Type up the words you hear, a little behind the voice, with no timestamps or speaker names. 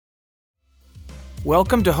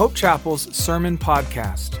Welcome to Hope Chapel's Sermon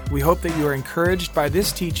Podcast. We hope that you are encouraged by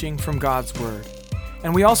this teaching from God's Word.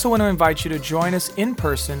 And we also want to invite you to join us in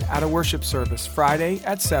person at a worship service Friday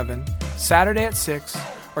at 7, Saturday at 6,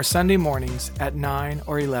 or Sunday mornings at 9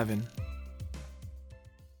 or 11.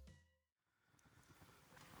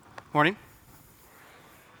 Morning.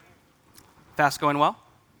 Fast going well?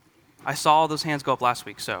 I saw all those hands go up last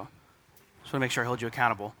week, so just want to make sure I hold you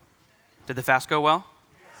accountable. Did the fast go well?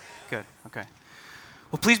 Good, okay.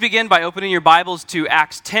 Well, please begin by opening your Bibles to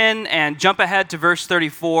Acts 10 and jump ahead to verse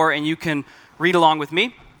 34, and you can read along with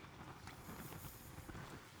me.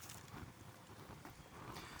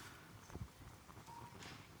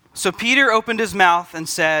 So Peter opened his mouth and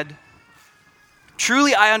said,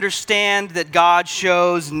 "Truly I understand that God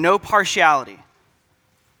shows no partiality,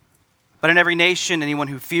 but in every nation anyone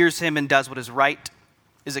who fears him and does what is right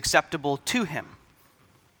is acceptable to him.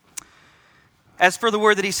 As for the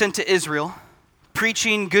word that he sent to Israel,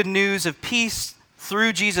 preaching good news of peace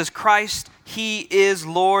through Jesus Christ, he is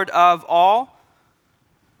Lord of all.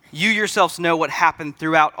 You yourselves know what happened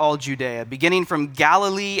throughout all Judea, beginning from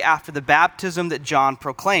Galilee after the baptism that John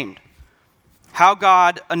proclaimed, how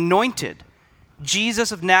God anointed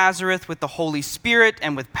Jesus of Nazareth with the Holy Spirit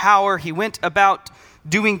and with power. He went about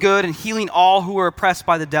doing good and healing all who were oppressed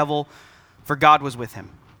by the devil, for God was with him.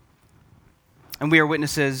 And we are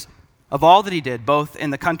witnesses of all that he did, both in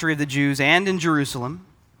the country of the Jews and in Jerusalem.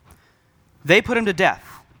 They put him to death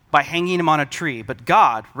by hanging him on a tree, but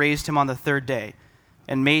God raised him on the third day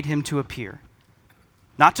and made him to appear,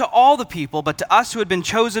 not to all the people, but to us who had been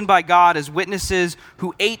chosen by God as witnesses,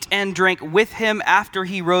 who ate and drank with him after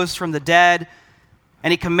he rose from the dead.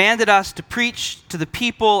 And he commanded us to preach to the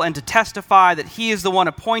people and to testify that he is the one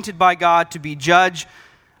appointed by God to be judge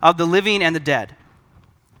of the living and the dead.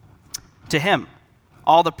 To him,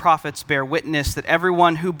 all the prophets bear witness that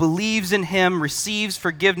everyone who believes in him receives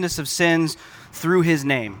forgiveness of sins through his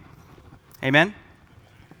name." Amen?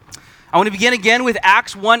 I want to begin again with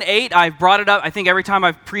Acts 1:8. I've brought it up, I think, every time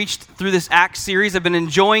I've preached through this Acts series. I've been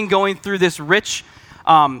enjoying going through this rich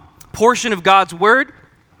portion of God's Word.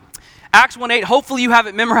 Acts 1:8, hopefully you have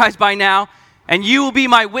it memorized by now. "And you will be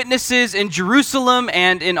my witnesses in Jerusalem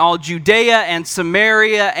and in all Judea and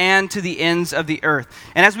Samaria and to the ends of the earth."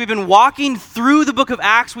 And as we've been walking through the book of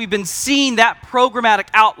Acts, we've been seeing that programmatic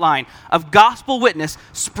outline of gospel witness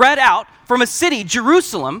spread out from a city,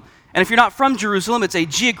 Jerusalem. And if you're not from Jerusalem, it's a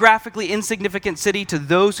geographically insignificant city to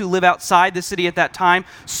those who live outside the city at that time,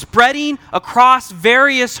 spreading across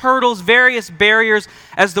various hurdles, various barriers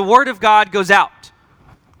as the word of God goes out.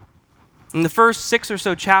 In the first 6 or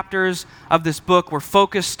so chapters of this book, we're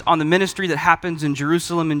focused on the ministry that happens in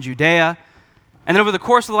Jerusalem and Judea. And then over the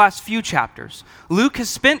course of the last few chapters, Luke has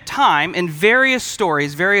spent time in various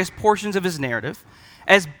stories, various portions of his narrative,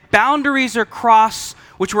 as boundaries are crossed,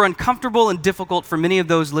 which were uncomfortable and difficult for many of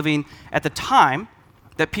those living at the time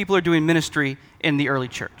that people are doing ministry in the early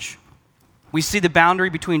church. We see the boundary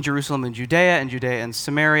between Jerusalem and Judea and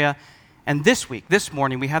Samaria. And this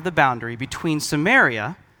morning, we have the boundary between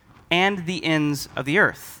Samaria and the ends of the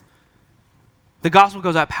earth. The gospel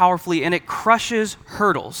goes out powerfully, and it crushes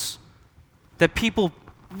hurdles that people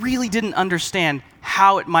really didn't understand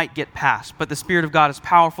how it might get past. But the Spirit of God is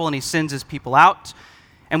powerful, and he sends his people out.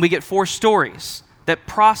 And we get 4 stories that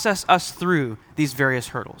process us through these various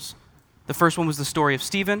hurdles. The first one was the story of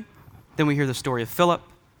Stephen. Then we hear the story of Philip.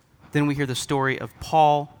 Then we hear the story of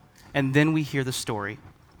Paul. And then we hear the story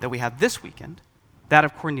that we have this weekend, that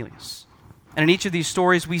of Cornelius. And in each of these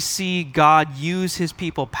stories, we see God use his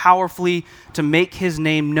people powerfully to make his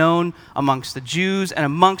name known amongst the Jews and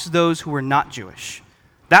amongst those who were not Jewish.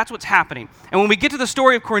 That's what's happening. And when we get to the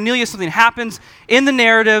story of Cornelius, something happens in the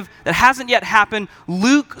narrative that hasn't yet happened.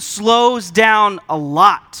 Luke slows down a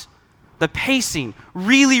lot. The pacing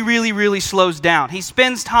really slows down. He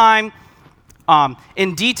spends time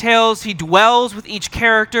in details. He dwells with each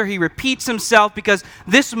character. He repeats himself because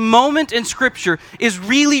this moment in Scripture is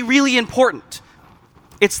really important.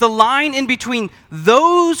 It's the line in between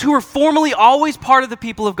those who were formerly always part of the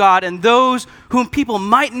people of God and those whom people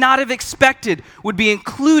might not have expected would be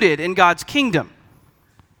included in God's kingdom.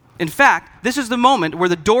 In fact, this is the moment where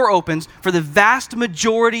the door opens for the vast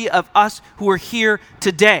majority of us who are here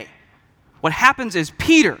today. What happens is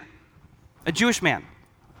Peter, a Jewish man,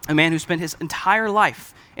 a man who spent his entire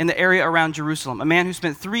life in the area around Jerusalem, a man who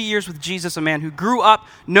spent 3 years with Jesus, a man who grew up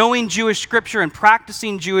knowing Jewish scripture and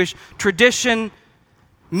practicing Jewish tradition,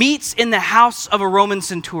 meets in the house of a Roman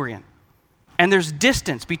centurion. And there's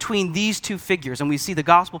distance between these two figures, and we see the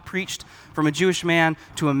gospel preached from a Jewish man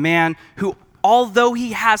to a man who, although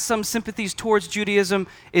he has some sympathies towards Judaism,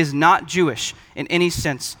 is not Jewish in any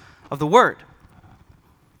sense of the word.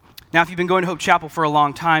 Now, if you've been going to Hope Chapel for a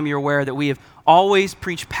long time, you're aware that we have always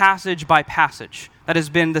preached passage by passage. That has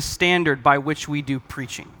been the standard by which we do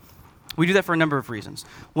preaching. We do that for a number of reasons.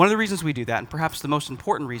 One of the reasons we do that, and perhaps the most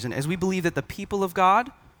important reason, is we believe that the people of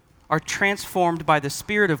God are transformed by the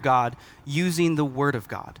Spirit of God using the Word of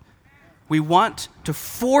God. We want to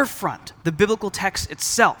forefront the biblical text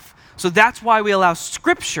itself. So that's why we allow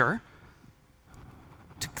Scripture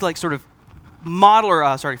to sort of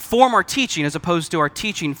form our teaching, as opposed to our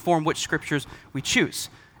teaching form which Scriptures we choose.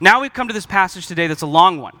 Now we've come to this passage today that's a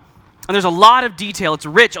long one. And there's a lot of detail. It's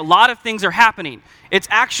rich. A lot of things are happening. It's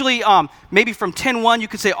actually maybe from 10:1, you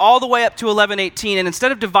could say, all the way up to 11:18. And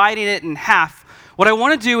instead of dividing it in half, what I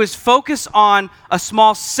want to do is focus on a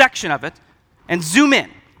small section of it and zoom in.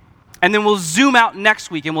 And then we'll zoom out next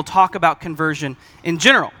week and we'll talk about conversion in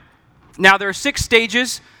general. Now, there are 6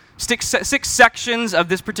 stages, 6 sections of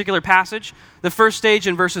this particular passage. The first stage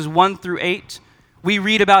in verses 1 through 8, we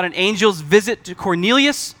read about an angel's visit to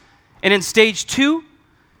Cornelius. And in stage 2,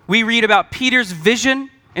 we read about Peter's vision.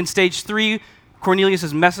 In stage 3,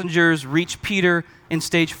 Cornelius' messengers reach Peter. In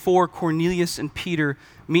stage 4, Cornelius and Peter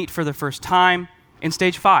meet for the first time. In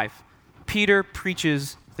stage 5, Peter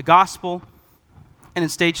preaches the gospel. And in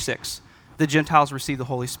stage 6, the Gentiles receive the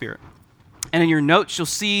Holy Spirit. And in your notes, you'll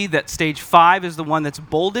see that stage 5 is the one that's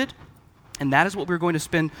bolded. And that is what we're going to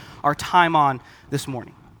spend our time on this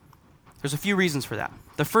morning. There's a few reasons for that.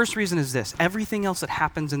 The first reason is this: everything else that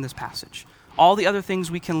happens in this passage, all the other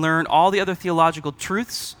things we can learn, all the other theological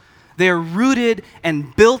truths, they are rooted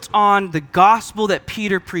and built on the gospel that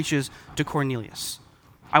Peter preaches to Cornelius.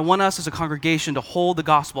 I want us as a congregation to hold the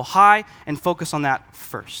gospel high and focus on that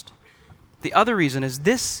first. The other reason is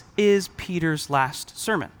this is Peter's last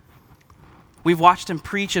sermon. We've watched him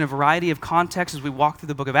preach in a variety of contexts as we walk through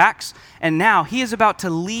the book of Acts, and now he is about to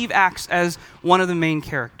leave Acts as one of the main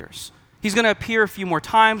characters. He's going to appear a few more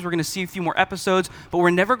times, we're going to see a few more episodes, but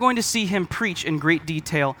we're never going to see him preach in great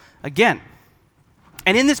detail again.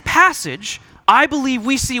 And in this passage, I believe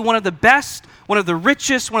we see one of the best, one of the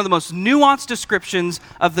richest, one of the most nuanced descriptions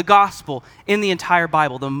of the gospel in the entire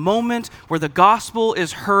Bible. The moment where the gospel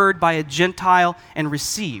is heard by a Gentile and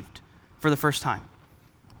received for the first time.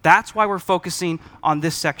 That's why we're focusing on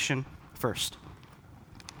this section first.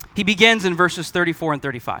 He begins in verses 34 and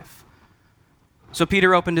 35. So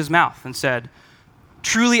Peter opened his mouth and said,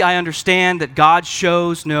 "Truly I understand that God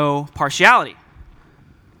shows no partiality.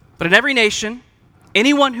 But in every nation,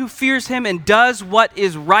 anyone who fears him and does what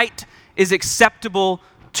is right is acceptable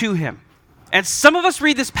to him." And some of us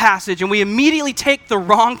read this passage and we immediately take the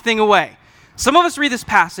wrong thing away. Some of us read this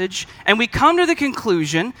passage and we come to the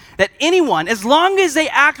conclusion that anyone, as long as they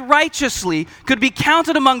act righteously, could be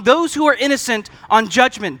counted among those who are innocent on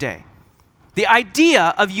Judgment Day. The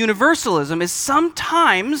idea of universalism is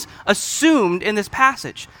sometimes assumed in this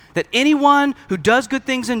passage, that anyone who does good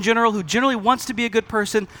things in general, who generally wants to be a good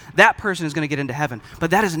person, that person is going to get into heaven.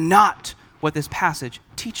 But that is not what this passage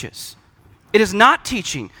teaches. It is not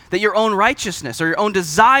teaching that your own righteousness or your own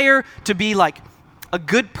desire to be like a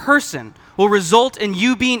good person will result in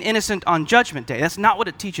you being innocent on Judgment Day. That's not what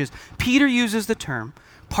it teaches. Peter uses the term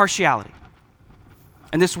partiality.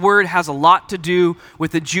 And this word has a lot to do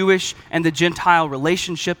with the Jewish and the Gentile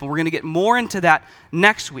relationship, and we're going to get more into that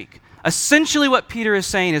next week. Essentially what Peter is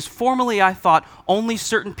saying is, formerly I thought only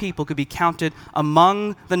certain people could be counted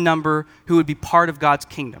among the number who would be part of God's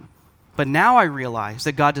kingdom. But now I realize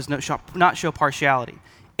that God does not show partiality.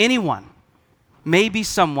 Anyone may be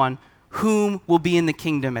someone whom will be in the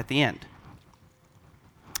kingdom at the end.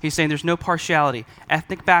 He's saying there's no partiality.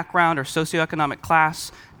 Ethnic background or socioeconomic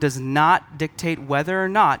class does not dictate whether or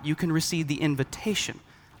not you can receive the invitation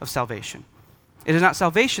of salvation. It is not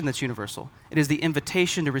salvation that's universal. It is the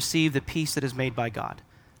invitation to receive the peace that is made by God.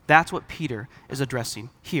 That's what Peter is addressing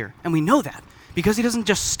here. And we know that because he doesn't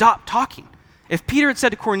just stop talking. If Peter had said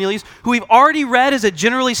to Cornelius, who we've already read as a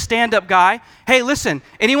generally stand-up guy, hey, listen,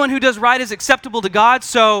 anyone who does right is acceptable to God,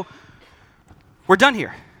 so we're done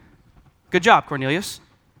here. Good job, Cornelius.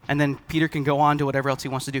 And then Peter can go on to whatever else he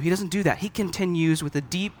wants to do. He doesn't do that. He continues with a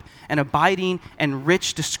deep and abiding and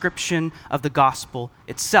rich description of the gospel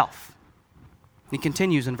itself. He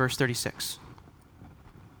continues in verse 36.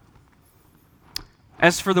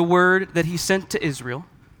 As for the word that he sent to Israel,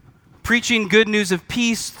 preaching good news of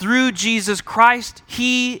peace through Jesus Christ,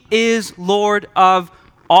 he is Lord of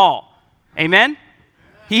all. Amen?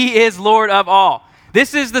 He is Lord of all.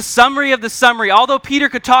 This is the summary of the summary. Although Peter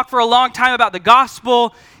could talk for a long time about the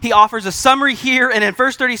gospel, he offers a summary here, and in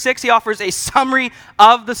verse 36, he offers a summary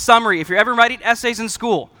of the summary. If you're ever writing essays in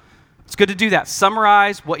school, it's good to do that.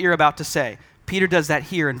 Summarize what you're about to say. Peter does that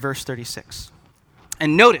here in verse 36.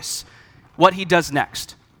 And notice what he does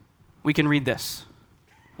next. we can read this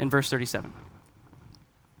in verse 37.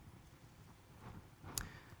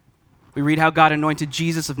 We read how God anointed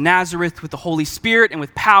Jesus of Nazareth with the Holy Spirit and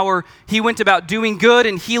with power. He went about doing good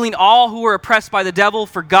and healing all who were oppressed by the devil,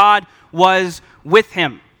 for God was with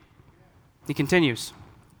him. He continues.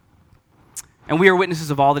 And we are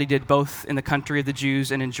witnesses of all that he did, both in the country of the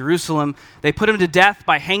Jews and in Jerusalem. They put him to death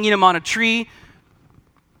by hanging him on a tree,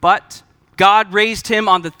 but God raised him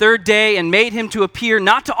on the third day and made him to appear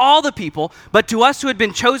not to all the people, but to us who had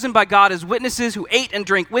been chosen by God as witnesses, who ate and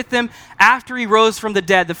drank with him after he rose from the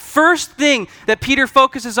dead. The first thing that Peter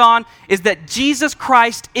focuses on is that Jesus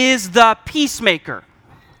Christ is the peacemaker.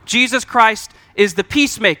 Jesus Christ is the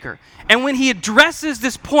peacemaker. And when he addresses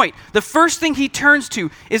this point, the first thing he turns to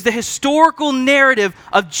is the historical narrative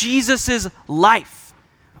of Jesus' life.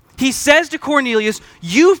 He says to Cornelius,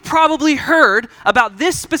 you've probably heard about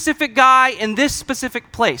this specific guy in this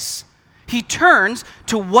specific place. He turns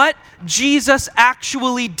to what Jesus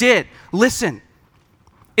actually did. Listen,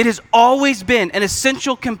 it has always been an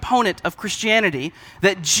essential component of Christianity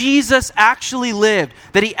that Jesus actually lived,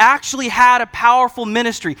 that he actually had a powerful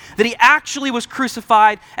ministry, that he actually was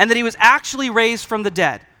crucified, and that he was actually raised from the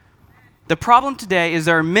dead. The problem today is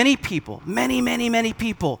there are many people, many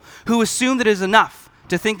people, who assume that it is enough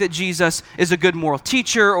to think that Jesus is a good moral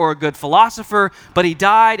teacher or a good philosopher, but he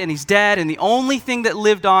died and he's dead, and the only thing that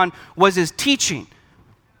lived on was his teaching.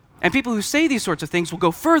 And people who say these sorts of things will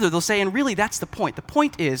go further. They'll say, and really that's the point. The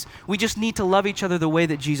point is we just need to love each other the way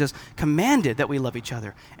that Jesus commanded that we love each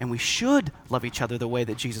other. And we should love each other the way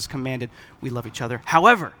that Jesus commanded we love each other.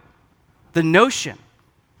 However, the notion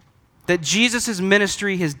that Jesus'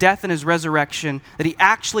 ministry, his death and his resurrection, that he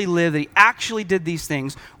actually lived, that he actually did these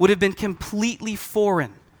things, would have been completely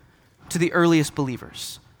foreign to the earliest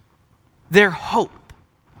believers. Their hope,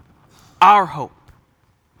 our hope,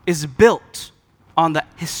 is built on the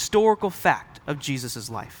historical fact of Jesus'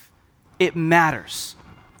 life. It matters.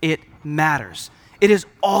 It matters. It has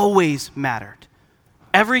always mattered.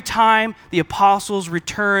 Every time the apostles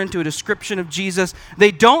return to a description of Jesus,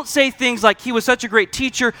 they don't say things like, he was such a great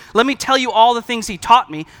teacher, let me tell you all the things he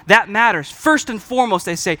taught me. That matters. First and foremost,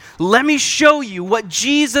 they say, let me show you what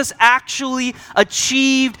Jesus actually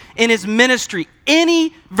achieved in his ministry.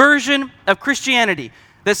 Any version of Christianity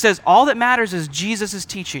that says all that matters is Jesus'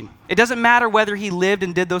 teaching. It doesn't matter whether he lived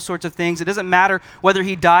and did those sorts of things. It doesn't matter whether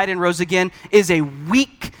he died and rose again, is a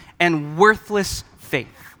weak and worthless faith.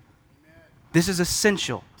 This is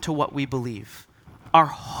essential to what we believe. Our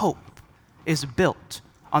hope is built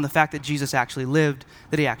on the fact that Jesus actually lived,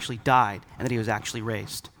 that he actually died, and that he was actually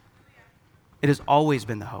raised. It has always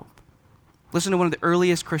been the hope. Listen to one of the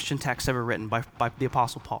earliest Christian texts ever written by the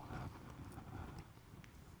Apostle Paul.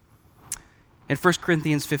 In 1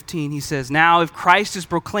 Corinthians 15, he says, now if Christ is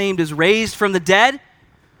proclaimed as raised from the dead,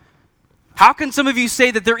 how can some of you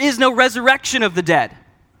say that there is no resurrection of the dead?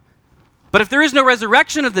 But if there is no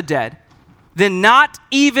resurrection of the dead, then not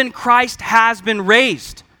even Christ has been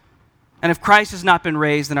raised. And if Christ has not been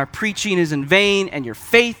raised, then our preaching is in vain and your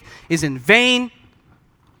faith is in vain.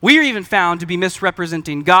 We are even found to be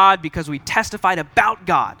misrepresenting God because we testified about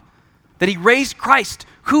God, that he raised Christ,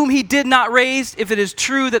 whom he did not raise, if it is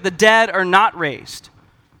true that the dead are not raised.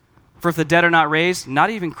 For if the dead are not raised, not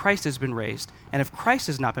even Christ has been raised. And if Christ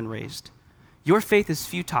has not been raised, your faith is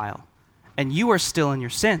futile, and you are still in your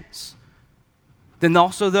sins. Then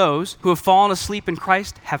also those who have fallen asleep in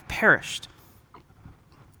Christ have perished.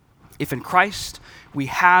 If in Christ we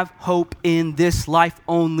have hope in this life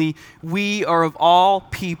only, we are of all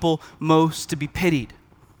people most to be pitied.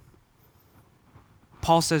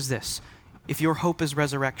 Paul says this, if your hope is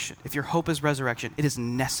resurrection, it is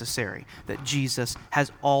necessary that Jesus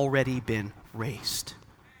has already been raised.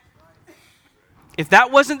 If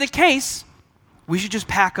that wasn't the case, we should just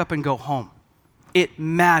pack up and go home. It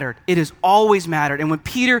mattered. It has always mattered. And when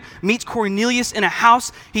Peter meets Cornelius in a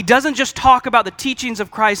house, he doesn't just talk about the teachings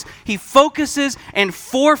of Christ. He focuses and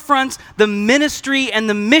forefronts the ministry and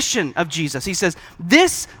the mission of Jesus. He says,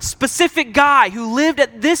 this specific guy who lived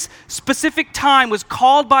at this specific time was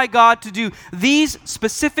called by God to do these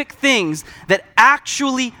specific things that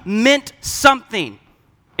actually meant something.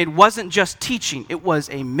 It wasn't just teaching. It was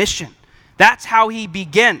a mission. That's how he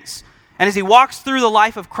begins. And as he walks through the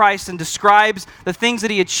life of Christ and describes the things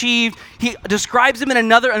that he achieved, he describes him in a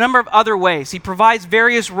number of other ways. He provides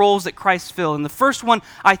various roles that Christ filled. And the first one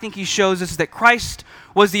I think he shows us is that Christ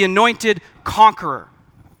was the anointed conqueror.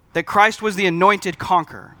 That Christ was the anointed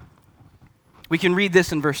conqueror. We can read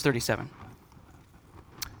this in verse 37.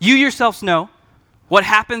 You yourselves know what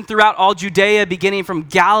happened throughout all Judea, beginning from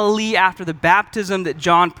Galilee after the baptism that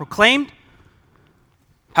John proclaimed,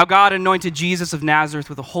 How God anointed Jesus of Nazareth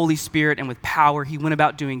with the Holy Spirit and with power. He went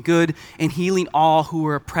about doing good and healing all who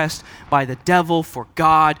were oppressed by the devil, for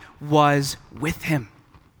God was with him.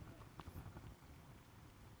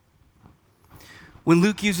 When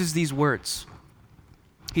Luke uses these words,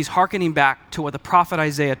 he's hearkening back to what the prophet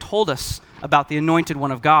Isaiah told us about the anointed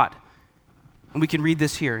one of God. And we can read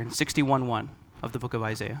this here in 61:1 of the book of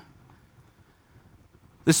Isaiah.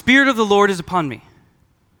 The Spirit of the Lord is upon me,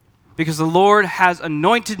 because the Lord has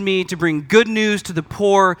anointed me to bring good news to the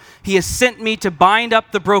poor. He has sent me to bind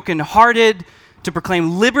up the brokenhearted, to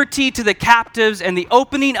proclaim liberty to the captives and the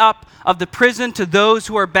opening up of the prison to those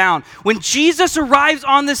who are bound. When Jesus arrives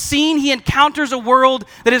on the scene, he encounters a world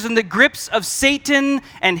that is in the grips of Satan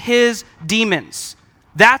and his demons.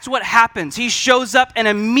 That's what happens. He shows up and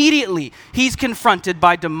immediately he's confronted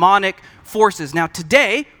by demonic forces. Now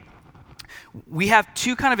today, we have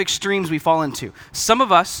two kind of extremes we fall into. Some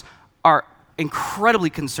of us are incredibly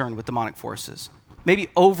concerned with demonic forces, maybe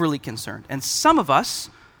overly concerned. And some of us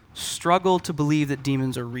struggle to believe that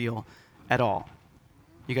demons are real at all.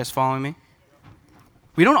 You guys following me?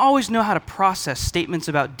 We don't always know how to process statements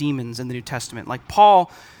about demons in the New Testament. Like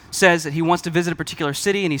Paul says that he wants to visit a particular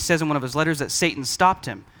city, and he says in one of his letters that Satan stopped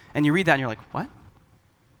him. And you read that and you're like, what?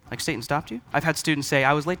 Like Satan stopped you? I've had students say,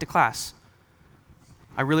 I was late to class.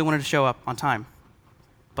 I really wanted to show up on time,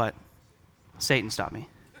 but Satan stopped me.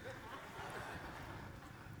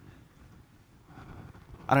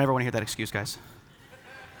 I don't ever want to hear that excuse, guys.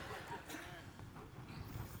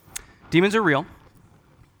 Demons are real,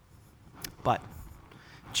 but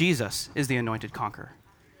Jesus is the anointed conqueror.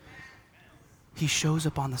 He shows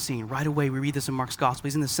up on the scene right away. We read this in Mark's gospel.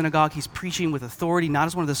 He's in the synagogue. He's preaching with authority, not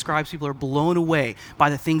as one of the scribes. People are blown away by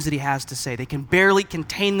the things that he has to say. They can barely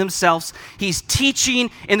contain themselves. He's teaching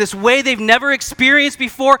in this way they've never experienced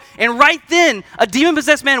before. And right then, a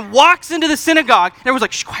demon-possessed man walks into the synagogue. And everyone's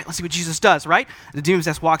like, shh, quiet, let's see what Jesus does, right? The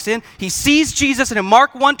demon-possessed walks in. He sees Jesus, and in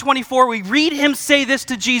Mark 1:24, we read him say this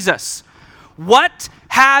to Jesus. What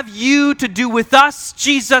have you to do with us,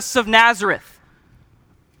 Jesus of Nazareth?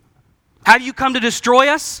 Have you come to destroy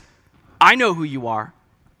us? I know who you are,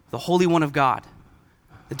 the Holy One of God.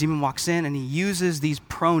 The demon walks in and he uses these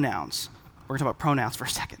pronouns. We're going to talk about pronouns for a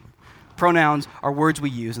second. Pronouns are words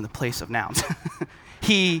we use in the place of nouns.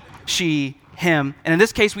 He, she, him. And in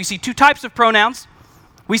this case, we see two types of pronouns.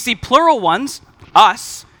 We see plural ones,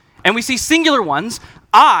 us, and we see singular ones,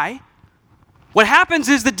 I. What happens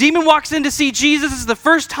is the demon walks in to see Jesus. This is the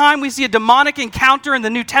first time we see a demonic encounter in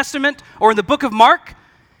the New Testament or in the book of Mark.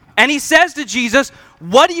 And he says to Jesus,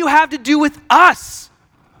 what do you have to do with us?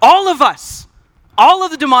 All of us. All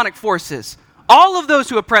of the demonic forces. All of those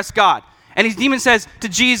who oppress God. And his demon says to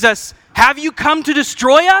Jesus, have you come to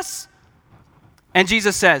destroy us? And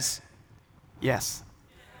Jesus says, yes.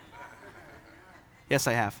 Yes,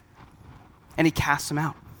 I have. And he casts him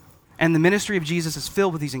out. And the ministry of Jesus is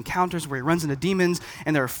filled with these encounters where he runs into demons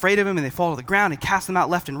and they're afraid of him and they fall to the ground and casts them out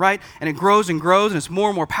left and right. And it grows and grows and it's more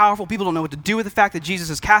and more powerful. People don't know what to do with the fact that Jesus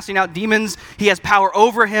is casting out demons. He has power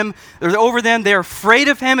over him, or over them. They're afraid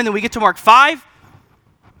of him. And then we get to Mark 5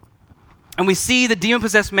 and we see the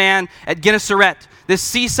demon-possessed man at Gennesaret, this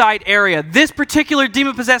seaside area. This particular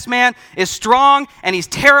demon-possessed man is strong and he's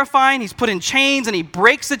terrifying. He's put in chains and he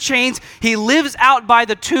breaks the chains. He lives out by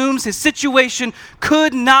the tombs. His situation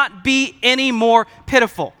could not be any more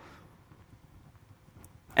pitiful.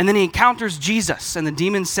 And then he encounters Jesus and the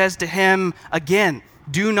demon says to him again,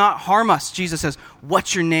 do not harm us. Jesus says,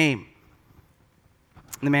 what's your name?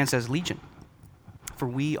 And the man says, Legion, for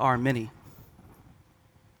we are many.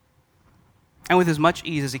 And with as much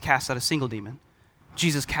ease as he casts out a single demon,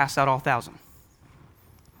 Jesus casts out all 1,000.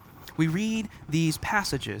 We read these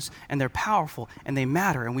passages, and they're powerful, and they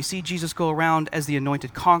matter, and we see Jesus go around as the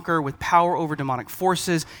anointed conqueror with power over demonic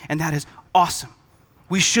forces, and that is awesome.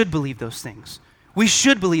 We should believe those things. We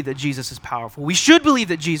should believe that Jesus is powerful. We should believe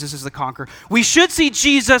that Jesus is the conqueror. We should see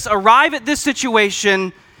Jesus arrive at this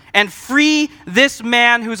situation and free this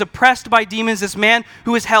man who is oppressed by demons, this man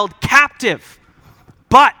who is held captive.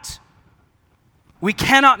 But we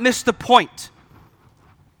cannot miss the point.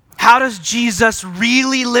 How does Jesus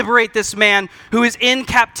really liberate this man who is in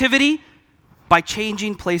captivity? By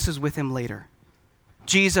changing places with him later.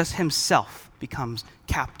 Jesus himself becomes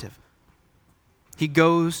captive. He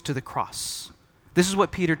goes to the cross. This is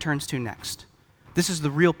what Peter turns to next. This is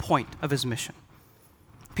the real point of his mission.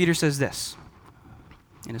 Peter says this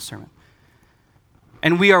in his sermon.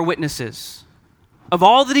 And we are witnesses of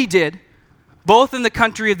all that he did, both in the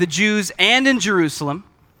country of the Jews and in Jerusalem.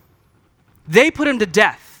 They put him to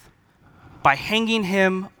death by hanging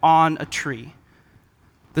him on a tree.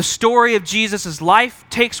 The story of Jesus' life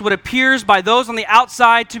takes what appears by those on the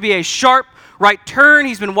outside to be a sharp right turn.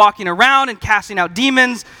 He's been walking around and casting out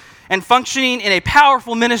demons and functioning in a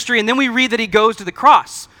powerful ministry, and then we read that he goes to the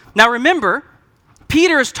cross. Now remember,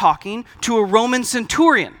 Peter is talking to a Roman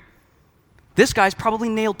centurion. This guy's probably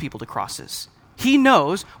nailed people to crosses. He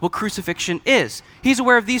knows what crucifixion is. He's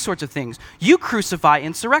aware of these sorts of things. You crucify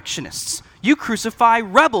insurrectionists. You crucify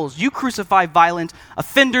rebels. You crucify violent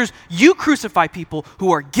offenders. You crucify people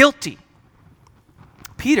who are guilty.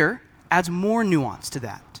 Peter adds more nuance to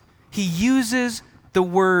that. He uses the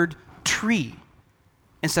word tree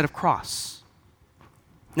instead of cross.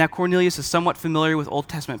 Now, Cornelius is somewhat familiar with Old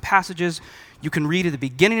Testament passages. You can read at the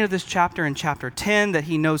beginning of this chapter in chapter 10 that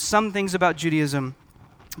he knows some things about Judaism,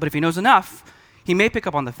 but if he knows enough, he may pick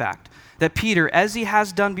up on the fact that Peter, as he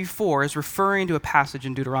has done before, is referring to a passage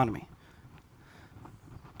in Deuteronomy.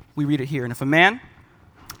 We read it here. And if a man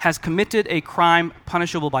has committed a crime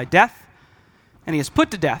punishable by death, and he is put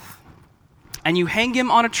to death, and you hang him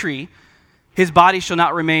on a tree, his body shall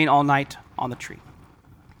not remain all night on the tree.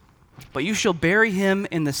 But you shall bury him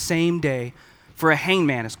in the same day, for a hanged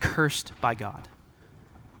man is cursed by God.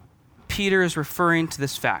 Peter is referring to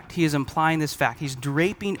this fact. He is implying this fact. He's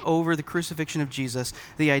draping over the crucifixion of Jesus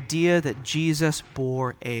the idea that Jesus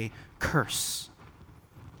bore a curse.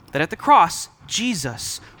 That at the cross,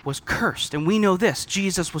 Jesus was cursed. And we know this.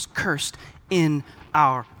 Jesus was cursed in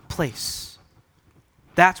our place.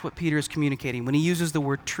 That's what Peter is communicating when he uses the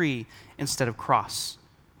word tree instead of cross.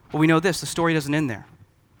 But we know this. The story doesn't end there.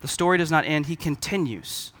 The story does not end. He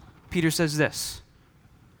continues. Peter says this,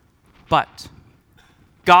 but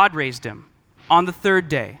God raised him on the third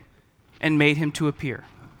day and made him to appear.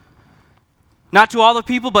 Not to all the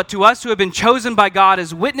people, but to us who have been chosen by God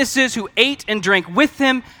as witnesses, who ate and drank with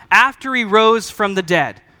him after he rose from the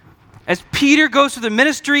dead. As Peter goes through the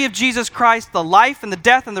ministry of Jesus Christ, the life and the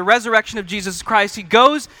death and the resurrection of Jesus Christ, he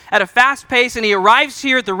goes at a fast pace and he arrives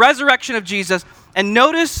here at the resurrection of Jesus. And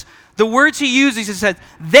notice the words he uses. He says,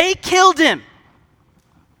 they killed him,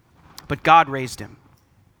 but God raised him.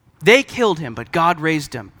 They killed him, but God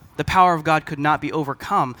raised him. The power of God could not be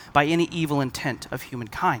overcome by any evil intent of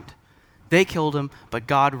humankind. They killed him, but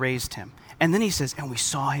God raised him. And then he says, and we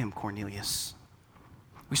saw him, Cornelius.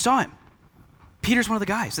 We saw him. Peter's one of the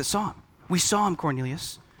guys that saw him. We saw him,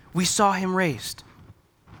 Cornelius. We saw him raised.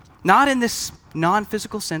 Not in this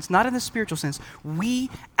non-physical sense, not in the spiritual sense. We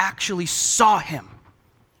actually saw him.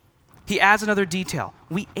 He adds another detail.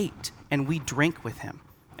 We ate and we drank with him.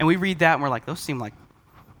 And we read that and we're like, those seem like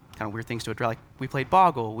kind of weird things to address. Like we played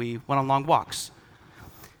boggle, we went on long walks.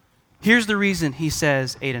 Here's the reason he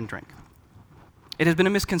says ate and drink. It has been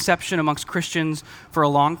a misconception amongst Christians for a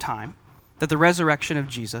long time that the resurrection of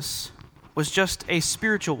Jesus was just a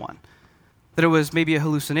spiritual one, that it was maybe a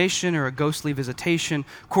hallucination or a ghostly visitation.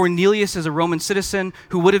 Cornelius, as a Roman citizen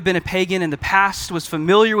who would have been a pagan in the past, was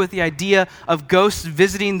familiar with the idea of ghosts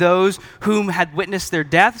visiting those whom had witnessed their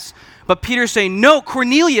deaths. But Peter's saying, no,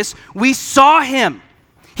 Cornelius, we saw him.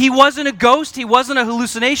 He wasn't a ghost. He wasn't a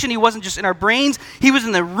hallucination. He wasn't just in our brains. He was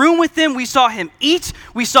in the room with them. We saw him eat.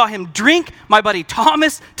 We saw him drink. My buddy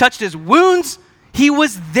Thomas touched his wounds. He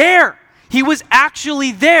was there. He was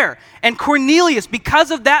actually there. And Cornelius, because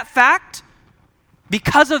of that fact,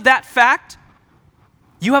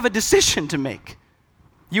 you have a decision to make.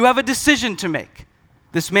 You have a decision to make.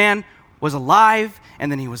 This man was alive,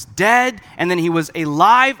 and then he was dead, and then he was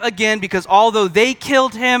alive again, because although they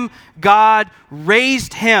killed him, God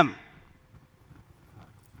raised him.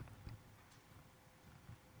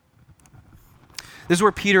 This is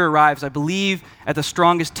where Peter arrives, I believe, at the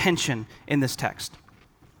strongest tension in this text.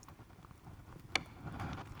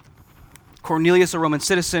 Cornelius, a Roman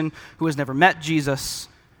citizen who has never met Jesus,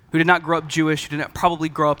 who did not grow up Jewish, who did not probably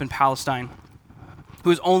grow up in Palestine, who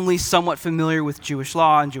is only somewhat familiar with Jewish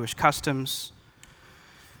law and Jewish customs.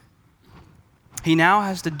 He now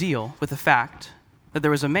has to deal with the fact that there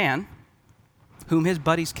was a man whom his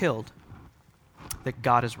buddies killed that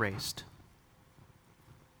God has raised.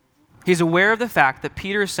 He's aware of the fact that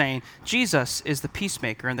Peter is saying Jesus is the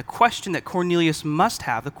peacemaker, and the question that Cornelius must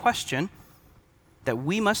have, the question that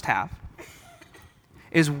we must have,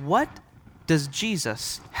 is what does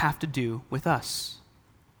Jesus have to do with us?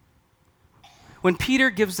 When Peter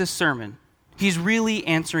gives this sermon, he's really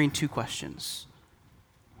answering two questions.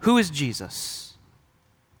 Who is Jesus?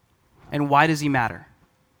 And why does he matter?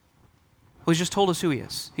 Well, he's just told us who he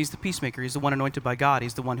is. He's the peacemaker. He's the one anointed by God.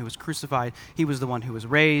 He's the one who was crucified. He was the one who was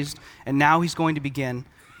raised. And now he's going to begin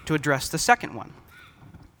to address the second one.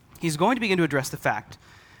 He's going to begin to address the fact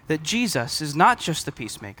that Jesus is not just the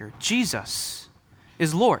peacemaker. Jesus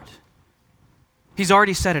is Lord. He's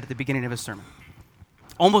already said it at the beginning of his sermon.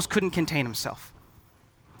 almost couldn't contain himself.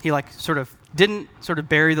 He didn't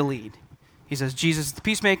bury the lead. He says, Jesus is the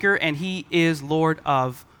peacemaker, and he is Lord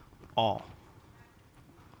of all.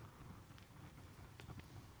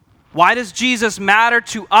 Why does Jesus matter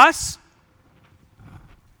to us?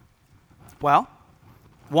 Well,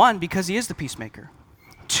 1, because he is the peacemaker.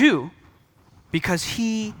 2, because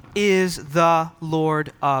he is the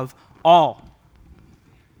Lord of all.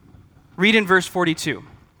 Read in verse 42.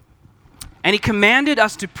 And he commanded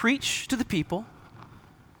us to preach to the people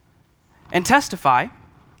and testify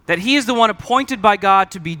that he is the one appointed by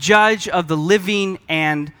God to be judge of the living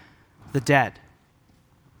and the dead.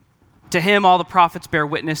 To him all the prophets bear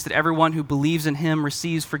witness that everyone who believes in him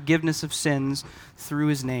receives forgiveness of sins through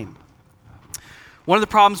his name. One of the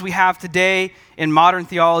problems we have today in modern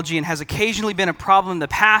theology, and has occasionally been a problem in the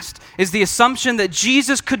past, is the assumption that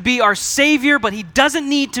Jesus could be our Savior, but he doesn't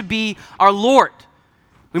need to be our Lord.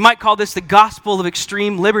 We might call this the gospel of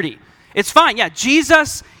extreme liberty. It's fine, yeah,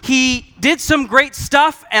 Jesus, he did some great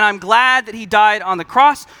stuff, and I'm glad that he died on the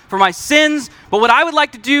cross for my sins, but what I would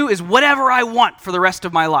like to do is whatever I want for the rest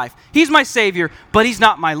of my life. He's my Savior, but he's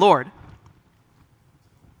not my Lord.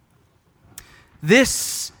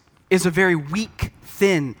 This is a very weak,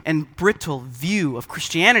 thin, and brittle view of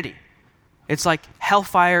Christianity. It's like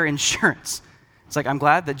hellfire insurance. It's like, I'm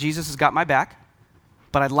glad that Jesus has got my back,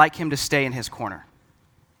 but I'd like him to stay in his corner.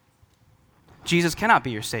 Jesus cannot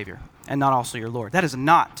be your Savior and not also your Lord. That is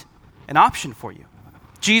not an option for you.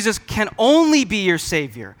 Jesus can only be your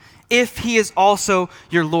Savior if he is also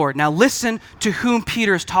your Lord. Now listen to whom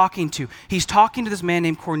Peter is talking to. He's talking to this man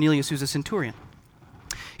named Cornelius, who's a centurion.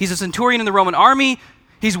 He's a centurion in the Roman army.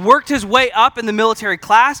 He's worked his way up in the military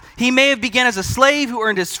class. He may have begun as a slave who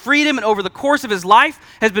earned his freedom, and over the course of his life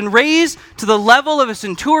has been raised to the level of a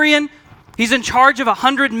centurion. He's in charge of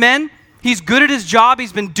 100 men. He's good at his job.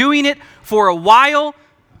 He's been doing it for a while.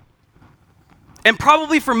 And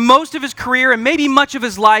probably for most of his career and maybe much of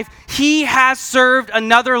his life, he has served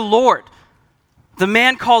another Lord. The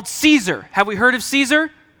man called Caesar. Have we heard of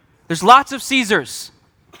Caesar? There's lots of Caesars.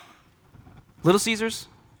 Little Caesars?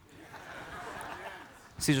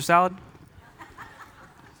 Caesar salad?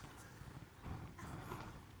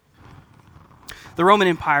 The Roman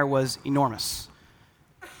Empire was enormous.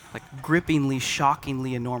 Like grippingly,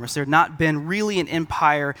 shockingly enormous. There had not been really an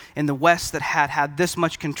empire in the West that had this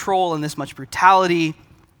much control and this much brutality.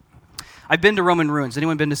 I've been to Roman ruins.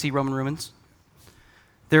 Anyone been to see Roman ruins?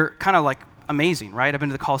 They're kind of like amazing, right? I've been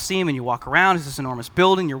to the Colosseum and you walk around, it's this enormous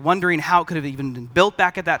building. You're wondering how it could have even been built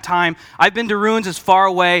back at that time. I've been to ruins as far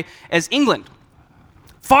away as England.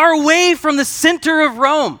 Far away from the center of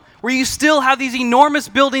Rome, where you still have these enormous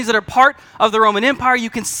buildings that are part of the Roman Empire.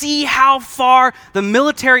 You can see how far the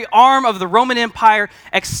military arm of the Roman Empire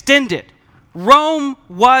extended. Rome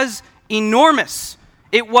was enormous.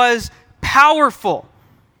 It was powerful.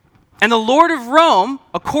 And the Lord of Rome,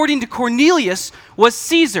 according to Cornelius, was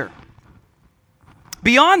Caesar.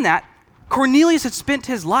 Beyond that, Cornelius had spent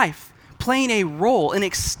his life playing a role in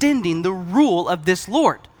extending the rule of this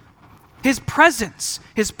Lord. His presence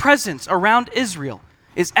around Israel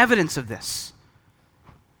is evidence of this.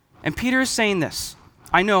 And Peter is saying this.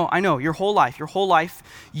 I know, your whole life,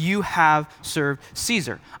 you have served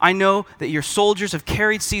Caesar. I know that your soldiers have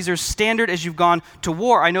carried Caesar's standard as you've gone to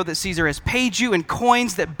war. I know that Caesar has paid you in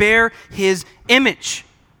coins that bear his image.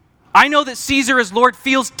 I know that Caesar as Lord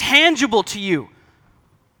feels tangible to you.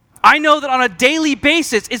 I know that on a daily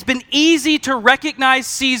basis, it's been easy to recognize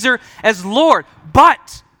Caesar as Lord,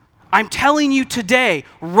 but I'm telling you today,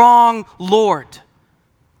 wrong Lord.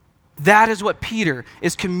 That is what Peter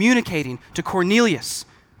is communicating to Cornelius.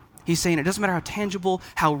 He's saying it doesn't matter how tangible,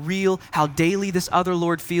 how real, how daily this other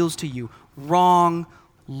Lord feels to you. Wrong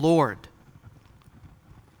Lord.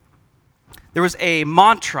 There was a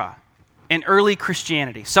mantra in early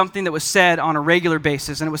Christianity, something that was said on a regular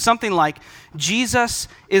basis, and it was something like, Jesus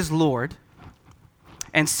is Lord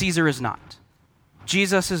and Caesar is not.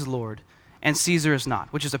 Jesus is Lord and Caesar is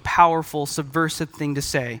not, which is a powerful, subversive thing to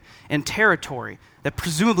say in territory that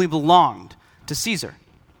presumably belonged to Caesar.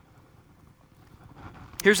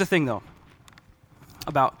 Here's the thing, though,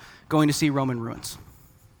 about going to see Roman ruins.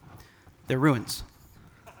 They're ruins.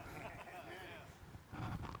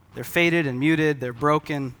 They're faded and muted. They're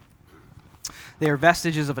broken. They are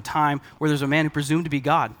vestiges of a time where there's a man who presumed to be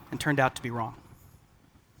God and turned out to be wrong.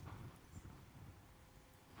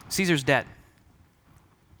 Caesar's dead,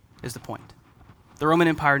 is the point. The Roman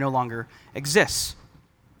Empire no longer exists.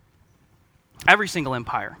 Every single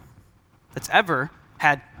empire that's ever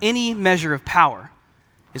had any measure of power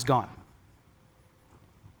is gone.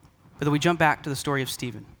 But then we jump back to the story of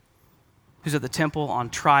Stephen. who's at the temple on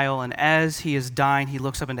trial, and as he is dying, he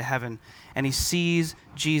looks up into heaven, and he sees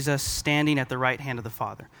Jesus standing at the right hand of the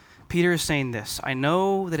Father. Peter is saying this: I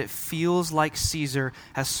know that it feels like Caesar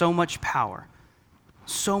has so much power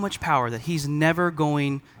that he's never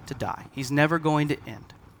going to die. He's never going to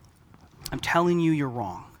end. I'm telling you, you're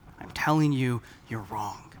wrong. I'm telling you, you're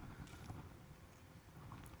wrong.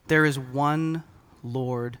 There is one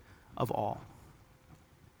Lord of all.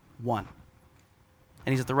 One.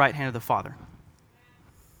 And he's at the right hand of the Father.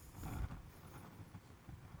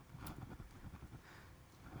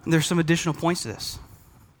 And there's some additional points to this.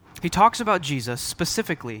 He talks about Jesus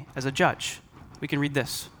specifically as a judge. We can read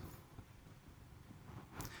this.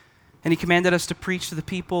 And he commanded us to preach to the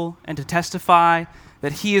people and to testify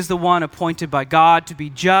that he is the one appointed by God to be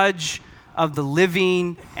judge of the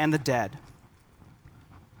living and the dead.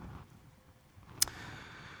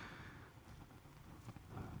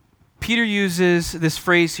 Peter uses this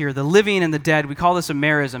phrase here, the living and the dead. We call this a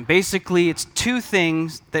merism. Basically, it's two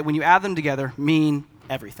things that when you add them together mean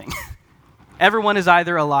everything. Everyone is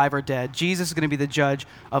either alive or dead. Jesus is going to be the judge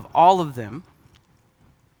of all of them.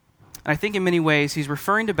 And I think in many ways he's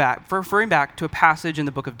referring back to a passage in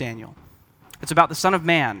the book of Daniel. It's about the Son of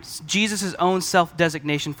Man, Jesus' own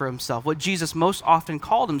self-designation for himself, what Jesus most often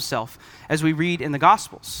called himself as we read in the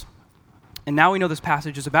Gospels. And now we know this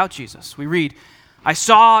passage is about Jesus. We read, I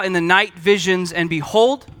saw in the night visions, and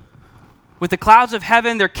behold, with the clouds of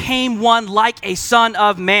heaven there came one like a son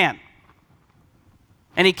of man.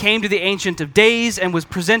 And he came to the Ancient of Days and was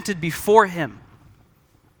presented before him.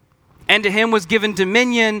 And to him was given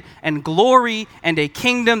dominion and glory and a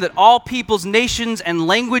kingdom that all peoples, nations, and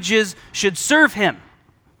languages should serve him.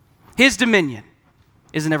 His dominion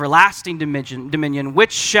is an everlasting dominion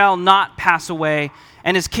which shall not pass away,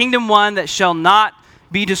 and his kingdom one that shall not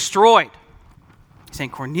be destroyed. He's saying,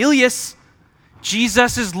 Cornelius,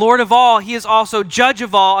 Jesus is Lord of all. He is also judge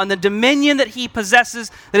of all, and the dominion that he possesses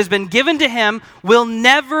that has been given to him will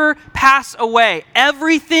never pass away.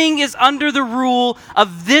 Everything is under the rule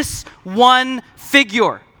of this one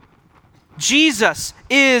figure. Jesus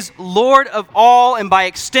is Lord of all, and by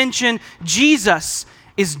extension, Jesus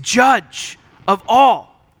is judge of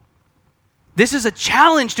all. This is a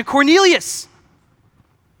challenge to Cornelius.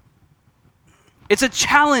 It's a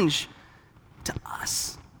challenge to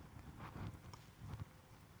us.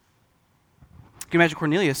 You can imagine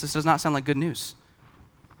Cornelius, this does not sound like good news.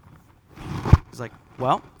 He's like,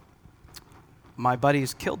 well, my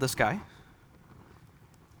buddies killed this guy,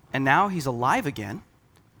 and now he's alive again,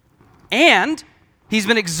 and he's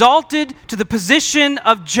been exalted to the position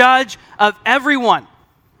of judge of everyone.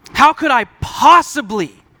 How could I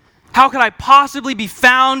possibly be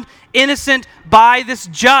found innocent by this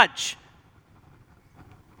judge?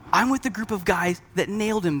 I'm with the group of guys that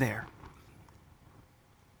nailed him there.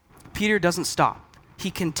 Peter doesn't stop. He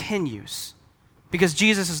continues. Because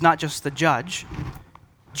Jesus is not just the judge.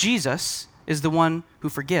 Jesus is the one who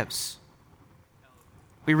forgives.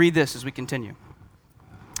 We read this as we continue.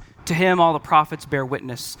 To him all the prophets bear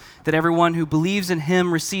witness that everyone who believes in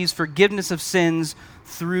him receives forgiveness of sins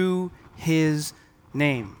through his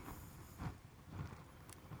name.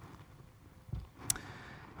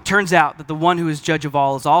 Turns out that the one who is judge of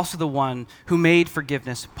all is also the one who made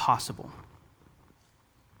forgiveness possible.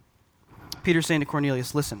 Peter's saying to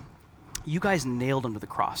Cornelius, listen, you guys nailed him to the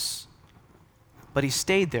cross, but he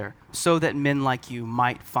stayed there so that men like you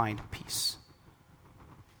might find peace.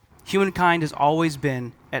 Humankind has always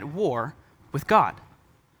been at war with God.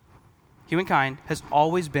 Humankind has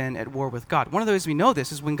always been at war with God. One of the ways we know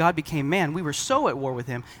this is when God became man, we were so at war with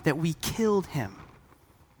him that we killed him.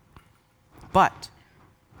 But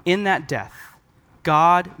in that death,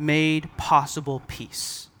 God made possible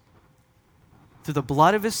peace. Through the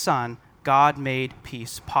blood of his Son, God made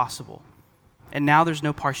peace possible. And now there's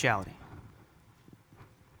no partiality.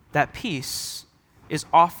 That peace is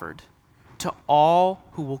offered to all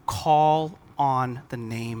who will call on the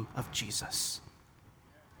name of Jesus,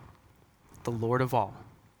 the Lord of all.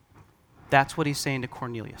 That's what he's saying to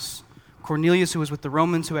Cornelius. Cornelius, who was with the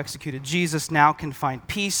Romans who executed Jesus, now can find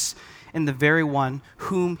peace in the very one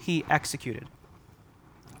whom he executed.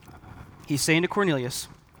 He's saying to Cornelius,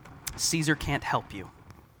 Caesar can't help you.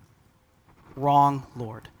 Wrong,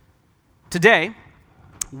 Lord. Today,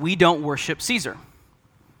 we don't worship Caesar.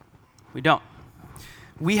 We don't.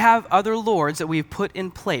 We have other lords that we have put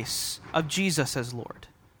in place of Jesus as Lord.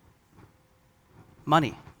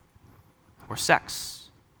 Money, or sex,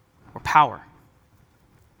 or power.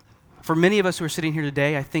 For many of us who are sitting here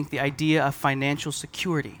today, I think the idea of financial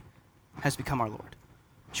security has become our Lord.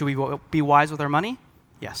 Should we be wise with our money?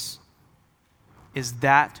 Yes. Is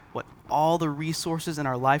that what all the resources in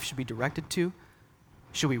our life should be directed to?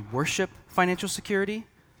 Should we worship financial security?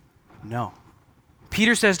 No.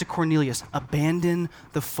 Peter says to Cornelius, abandon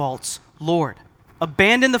the false Lord.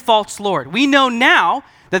 Abandon the false Lord. We know now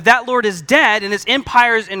that that Lord is dead and his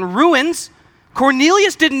empire is in ruins.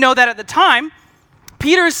 Cornelius didn't know that at the time.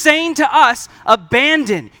 Peter is saying to us,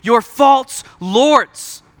 abandon your false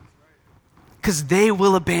lords, because they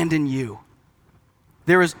will abandon you.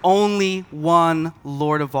 There is only one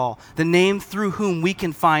Lord of all, the name through whom we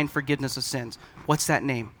can find forgiveness of sins. What's that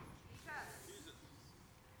name? Jesus.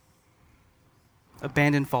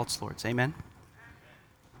 Abandon false lords. Amen?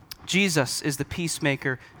 Jesus is the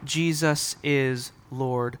peacemaker. Jesus is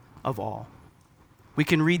Lord of all. We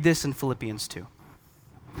can read this in Philippians 2.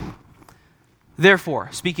 Therefore,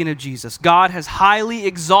 speaking of Jesus, God has highly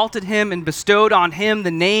exalted him and bestowed on him the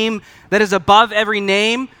name that is above every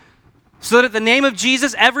name, so that at the name of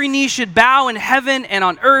Jesus every knee should bow in heaven and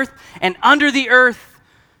on earth and under the earth,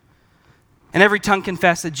 and every tongue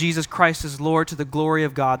confess that Jesus Christ is Lord, to the glory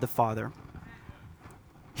of God the Father.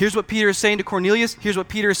 Here's what Peter is saying to Cornelius. Here's what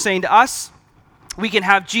Peter is saying to us. We can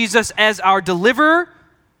have Jesus as our deliverer,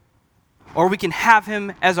 or we can have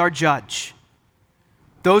him as our judge.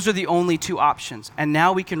 Those are the only two options. And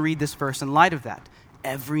now we can read this verse in light of that.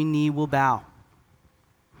 Every knee will bow.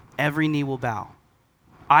 Every knee will bow.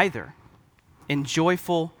 Either in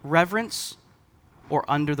joyful reverence or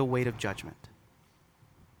under the weight of judgment.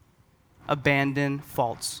 Abandon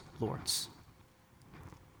false lords.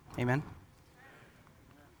 Amen?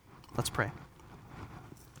 Let's pray.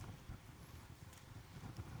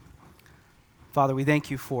 Father, we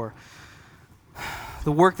thank you for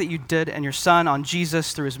the work that you did and your Son on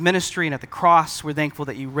Jesus through his ministry and at the cross. We're thankful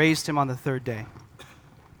that you raised him on the third day.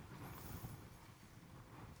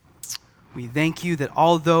 We thank you that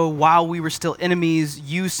although while we were still enemies,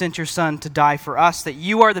 you sent your Son to die for us, that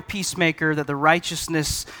you are the peacemaker, that the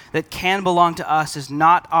righteousness that can belong to us is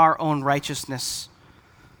not our own righteousness,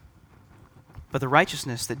 but the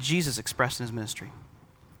righteousness that Jesus expressed in his ministry.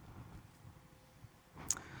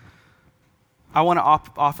 I want to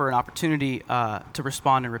offer an opportunity to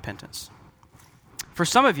respond in repentance. For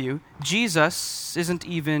some of you, Jesus isn't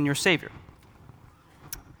even your Savior.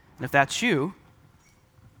 And if that's you,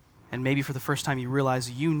 and maybe for the first time you realize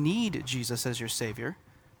you need Jesus as your Savior,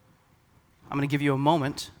 I'm going to give you a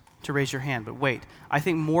moment to raise your hand. But wait, I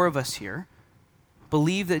think more of us here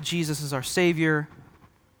believe that Jesus is our Savior,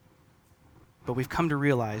 but we've come to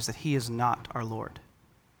realize that he is not our Lord.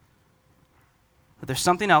 That there's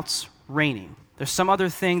something else reigning. There's some other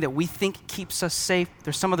thing that we think keeps us safe.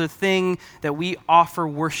 There's some other thing that we offer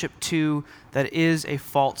worship to that is a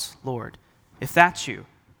false Lord. If that's you,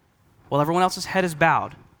 while everyone else's head is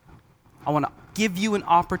bowed, I want to give you an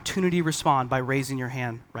opportunity to respond by raising your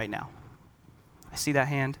hand right now. I see that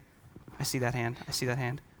hand. I see that hand. I see that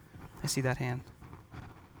hand. I see that hand.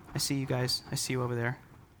 I see you guys. I see you over there.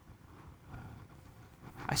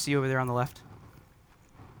 I see you over there on the left.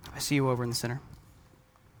 I see you over in the center.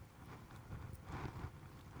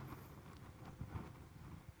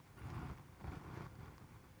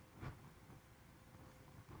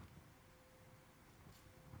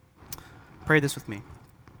 Pray this with me.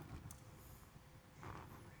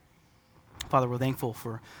 Father, we're thankful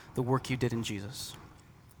for the work you did in Jesus.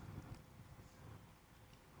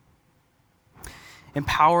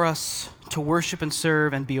 Empower us to worship and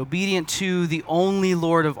serve and be obedient to the only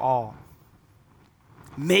Lord of all.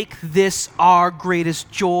 Make this our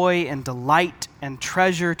greatest joy and delight and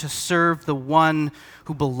treasure to serve the one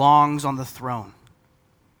who belongs on the throne.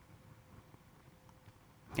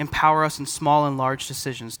 Empower us in small and large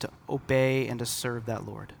decisions to obey and to serve that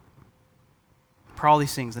Lord. For all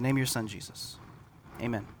these things, in the name of your Son, Jesus.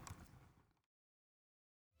 Amen.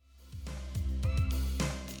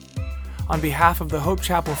 On behalf of the Hope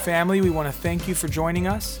Chapel family, we want to thank you for joining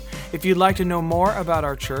us. If you'd like to know more about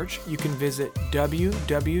our church, you can visit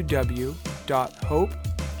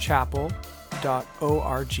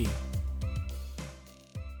www.hopechapel.org.